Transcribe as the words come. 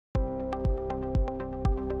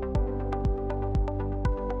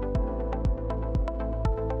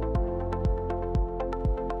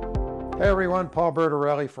Hey everyone, Paul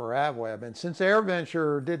Bertorelli for AVweb. And since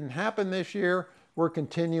AirVenture didn't happen this year, we're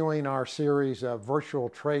continuing our series of virtual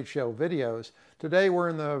trade show videos. Today we're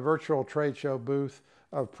in the virtual trade show booth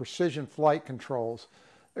of Precision Flight Controls.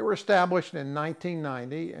 They were established in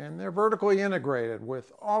 1990 and they're vertically integrated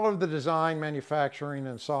with all of the design, manufacturing,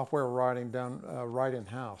 and software writing done right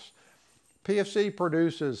in-house. PFC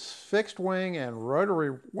produces fixed wing and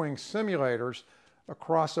rotary wing simulators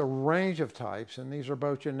across a range of types, and these are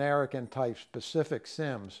both generic and type-specific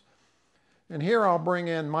sims. And here I'll bring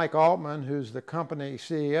in Mike Altman, who's the company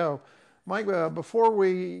CEO. Mike, before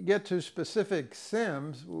we get to specific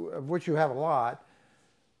sims, of which you have a lot,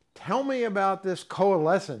 tell me about this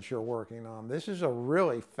coalescence you're working on. This is a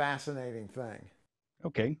really fascinating thing.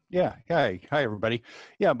 Okay. Yeah. Hi, everybody.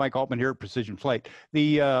 Yeah, Mike Altman here at Precision Flight.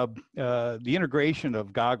 The integration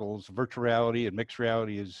of goggles, virtual reality, and mixed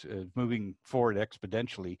reality is moving forward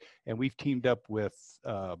exponentially, and we've teamed up with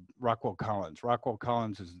Rockwell Collins. Rockwell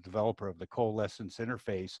Collins is the developer of the coalescence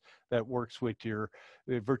interface that works with your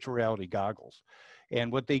virtual reality goggles. And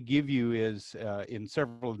what they give you is, in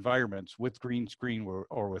several environments, with green screen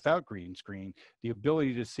or without green screen, the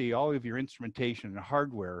ability to see all of your instrumentation and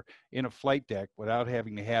hardware in a flight deck without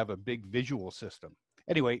having to have a big visual system.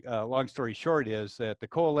 Anyway, long story short is that the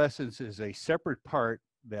coalescence is a separate part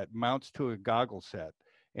that mounts to a goggle set,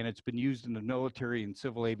 and it's been used in the military and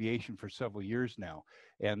civil aviation for several years now,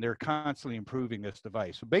 and they're constantly improving this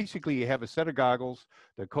device. So basically you have a set of goggles,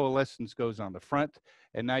 the coalescence goes on the front,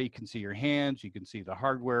 and now you can see your hands, you can see the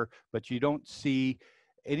hardware, but you don't see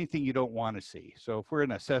anything you don't want to see. So if we're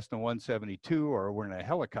in a Cessna 172 or we're in a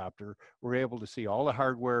helicopter, we're able to see all the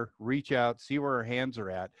hardware, reach out, see where our hands are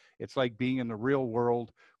at. It's like being in the real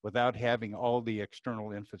world without having all the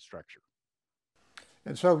external infrastructure.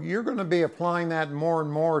 And so you're going to be applying that more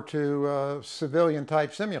and more to civilian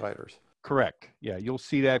type simulators. Correct. Yeah, you'll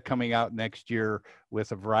see that coming out next year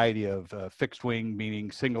with a variety of fixed wing,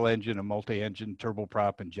 meaning single engine and multi-engine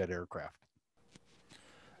turboprop and jet aircraft.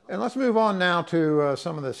 And let's move on now to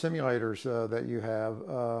some of the simulators that you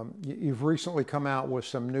have. You've recently come out with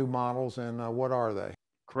some new models, and what are they?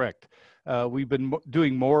 Correct. We've been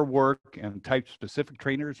doing more work and type-specific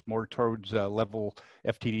trainers, more towards level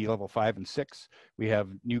FTD level 5 and 6. We have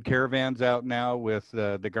new caravans out now with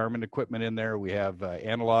the Garmin equipment in there. We have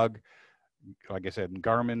analog, like I said, in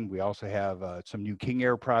Garmin. We also have some new King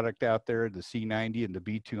Air product out there, the C90 and the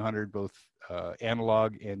B200, both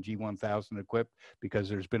analog and G1000 equipped, because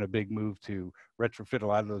there's been a big move to retrofit a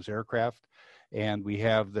lot of those aircraft. And we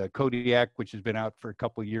have the Kodiak, which has been out for a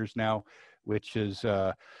couple of years now, which is,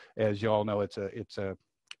 as you all know, it's a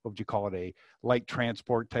what would you call it, a light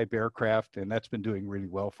transport type aircraft, and that's been doing really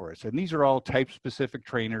well for us. And these are all type specific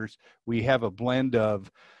trainers. We have a blend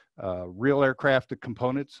of real aircraft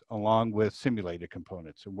components along with simulated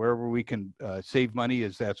components, and wherever we can save money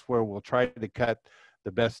that's where we'll try to cut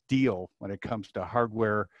the best deal when it comes to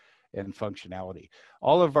hardware and functionality.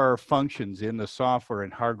 All of our functions in the software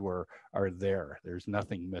and hardware are there. There's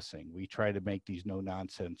nothing missing. We try to make these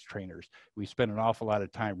no-nonsense trainers. We spend an awful lot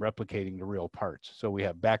of time replicating the real parts. So we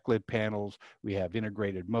have backlit panels, we have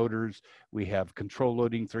integrated motors, we have control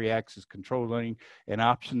loading, 3-axis control loading, and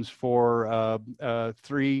options for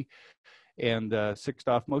 3 and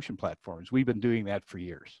 6-off motion platforms. We've been doing that for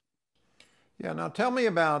years. Yeah, now tell me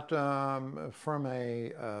about, from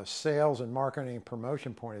a sales and marketing and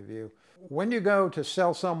promotion point of view, when you go to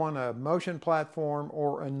sell someone a motion platform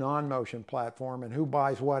or a non-motion platform, and who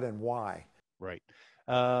buys what and why? Right.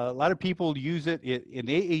 A lot of people use it. In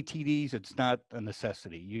AATDs, it's not a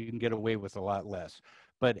necessity. You can get away with a lot less.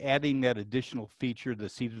 But adding that additional feature, the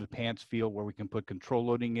seat of the pants feel, where we can put control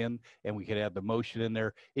loading in and we can add the motion in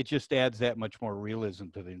there, it just adds that much more realism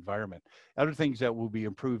to the environment. Other things that we'll be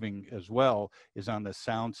improving as well is on the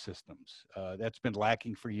sound systems. That's been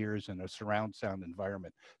lacking for years in a surround sound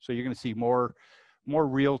environment. So you're going to see more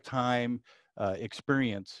real-time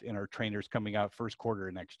experience in our trainers coming out first quarter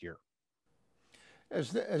of next year.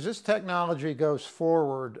 As this technology goes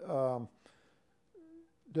forward,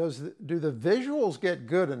 do the visuals get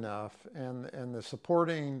good enough and the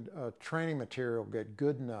supporting training material get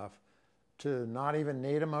good enough to not even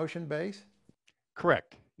need a motion base?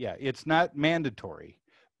 Correct. Yeah, it's not mandatory,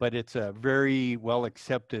 but it's a very well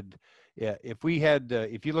accepted. Yeah, if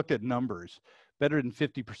you looked at numbers, better than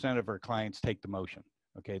 50% of our clients take the motion.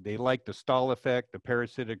 Okay, they like the stall effect, the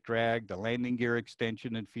parasitic drag, the landing gear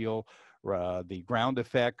extension and feel, the ground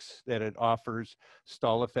effects that it offers,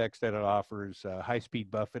 stall effects that it offers,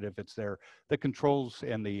 high-speed buffet if it's there. The controls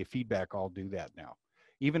and the feedback all do that now,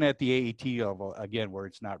 even at the AAT level, again, where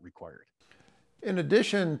it's not required. In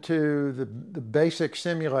addition to the basic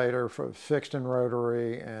simulator for fixed and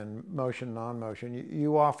rotary and motion, non-motion,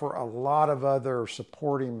 you offer a lot of other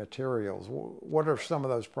supporting materials. What are some of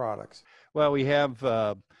those products? Well, we have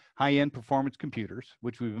high-end performance computers,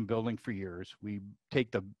 which we've been building for years. We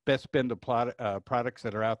take the best bin of products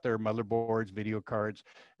that are out there, motherboards, video cards,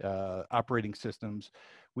 operating systems.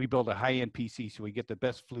 We build a high-end PC so we get the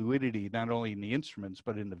best fluidity, not only in the instruments,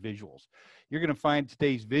 but in the visuals. You're going to find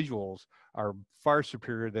today's visuals are far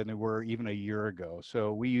superior than they were even a year ago.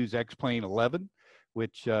 So we use X-Plane 11,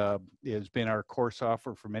 which has been our core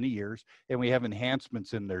software for many years, and we have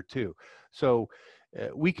enhancements in there too. So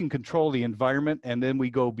we can control the environment, and then we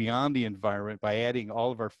go beyond the environment by adding all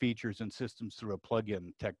of our features and systems through a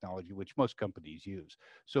plug-in technology, which most companies use.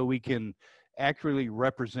 So we can accurately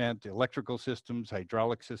represent electrical systems,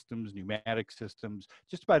 hydraulic systems, pneumatic systems,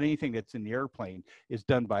 just about anything that's in the airplane is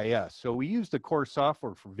done by us. So we use the core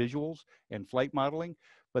software for visuals and flight modeling,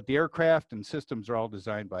 but the aircraft and systems are all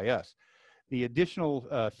designed by us. The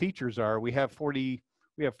additional features are we have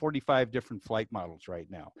 45 different flight models right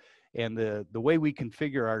now. And the way we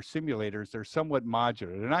configure our simulators, they're somewhat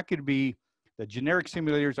modular. They're not going to be, the generic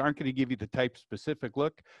simulators aren't going to give you the type specific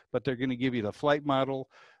look, but they're going to give you the flight model,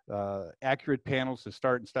 accurate panels to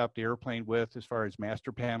start and stop the airplane with as far as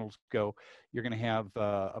master panels go. You're going to have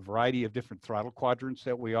a variety of different throttle quadrants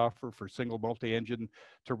that we offer for single multi-engine,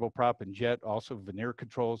 turboprop and jet, also veneer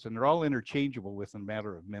controls, and they're all interchangeable within a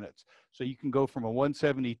matter of minutes. So you can go from a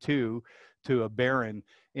 172 to a Baron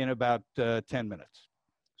in about 10 minutes.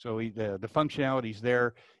 So the functionality's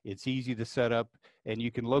there, it's easy to set up, and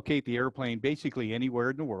you can locate the airplane basically anywhere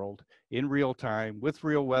in the world in real time with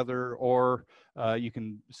real weather, or you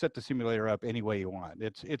can set the simulator up any way you want.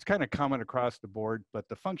 It's kind of common across the board, but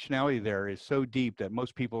the functionality there is so deep that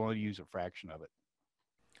most people only use a fraction of it.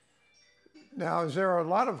 Now, is there a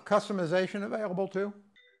lot of customization available too?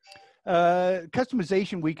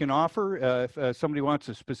 Customization we can offer. If somebody wants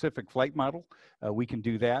a specific flight model, we can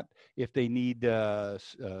do that. If they need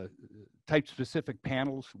type specific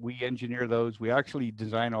panels, we engineer those. We actually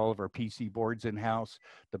design all of our PC boards in-house,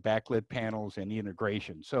 the backlit panels and the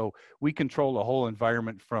integration. So we control the whole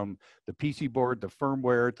environment from the PC board, the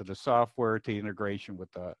firmware, to the software, to integration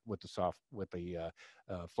with the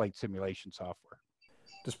flight simulation software.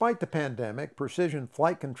 Despite the pandemic, Precision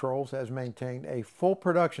Flight Controls has maintained a full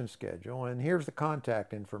production schedule, and here's the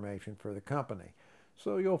contact information for the company.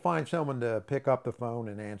 So you'll find someone to pick up the phone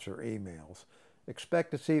and answer emails.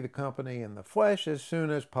 Expect to see the company in the flesh as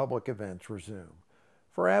soon as public events resume.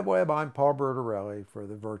 For AVweb, I'm Paul Bertorelli for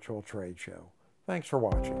the Virtual Trade Show. Thanks for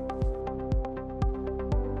watching.